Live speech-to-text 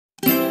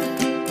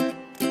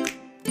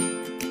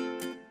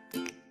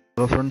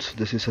Hello friends,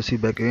 this is Sasi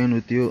back again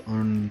with you,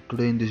 and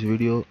today in this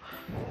video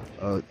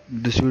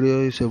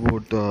is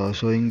about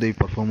showing the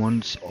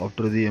performance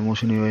after the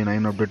Emotion UI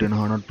 9 update in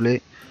Honor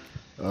Play.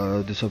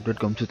 This update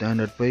comes with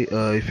Android Pie.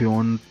 If you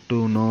want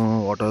to know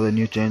what are the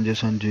new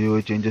changes and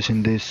GUI changes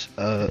in this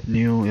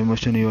new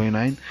Emotion UI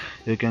 9,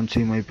 you can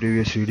see my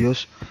previous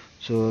videos.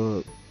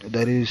 So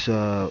there is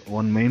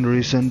one main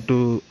reason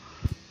to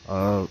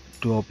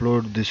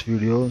upload this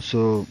video.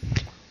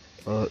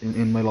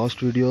 In my last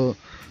video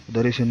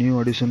there is a new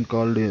addition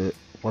called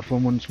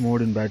performance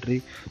mode in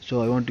battery.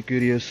 So I want to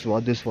curious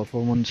what this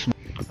performance.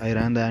 I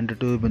ran the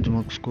Antutu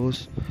benchmark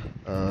scores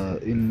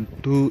in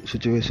two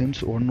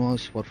situations. One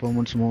was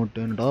performance mode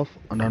turned off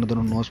and another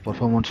one was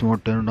performance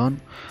mode turned on.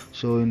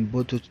 So in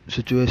both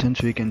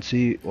situations we can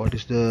see what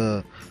is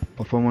the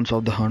performance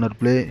of the Honor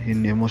Play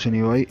in Emotion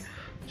UI.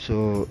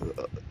 So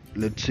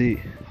let's see.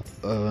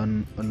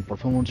 When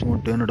performance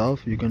mode turned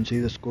off, you can see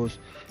the scores.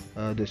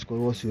 The score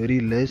was very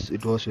less.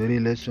 It was very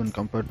less when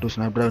compared to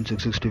Snapdragon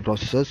 660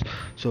 processors.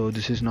 So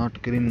this is not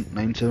Kirin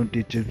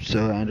 970 chips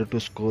and 2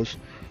 scores.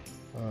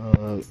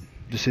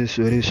 This is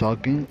very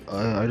shocking.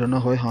 I don't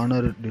know why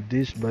Honor did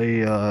this by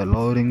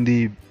lowering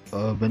the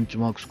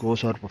benchmark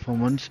scores or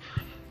performance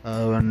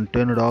when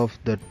turned off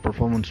that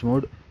performance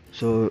mode.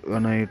 So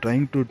when I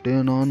trying to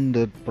turn on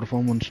that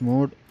performance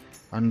mode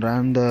and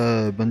ran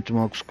the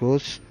benchmark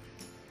scores,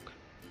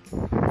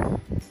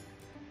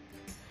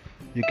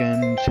 you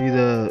can see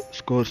the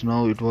scores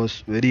now. It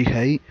was very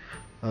high,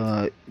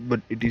 but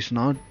it is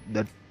not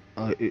that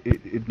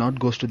it not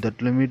goes to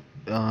that limit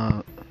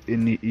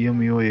in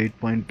Emui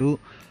 8.2,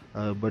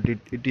 but it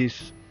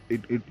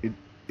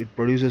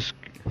produces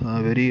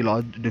a very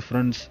large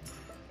difference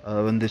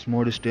when this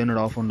mode is turned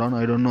off and on.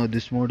 I don't know,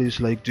 this mode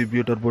is like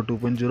GPU Turbo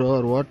 2.0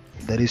 or what.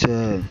 There is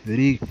a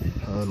very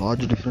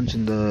large difference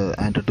in the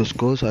Antutu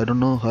scores. I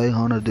don't know how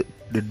Honor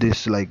did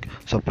this, like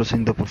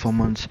suppressing the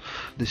performance.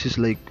 This is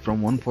like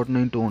from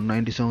 149 to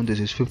 197. This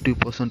is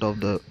 50%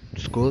 of the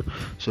score,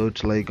 so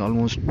it's like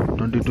almost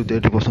 20 to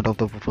 30% of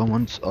the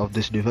performance of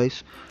this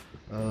device.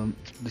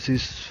 This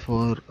is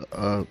for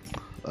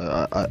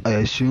I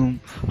assume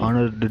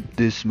Honor did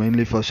this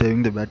mainly for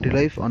saving the battery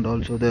life and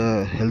also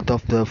the health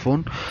of the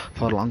phone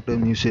for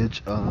long-term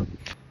usage.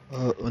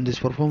 When this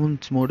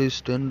performance mode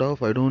is turned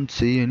off, I don't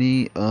see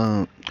any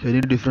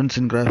difference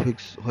in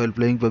graphics while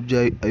playing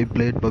PUBG. I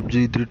played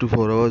PUBG 3 to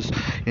 4 hours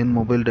in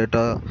mobile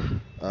data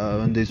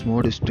when this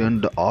mode is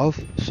turned off,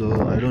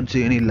 so I don't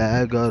see any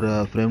lag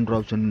or frame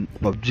drops in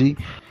PUBG.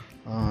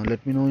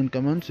 Let me know in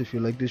comments. If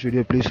you like this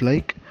video, please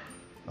like,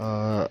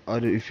 or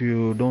if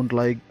you don't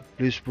like,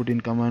 please put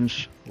in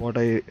comments what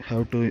I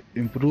have to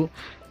improve.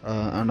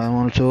 And I'm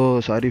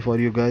also sorry for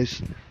you guys.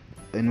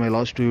 In my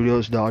last two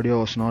videos the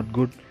audio was not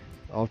good.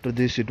 After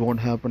this it won't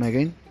happen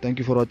again. Thank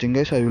you for watching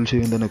guys. I will see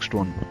you in the next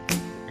one.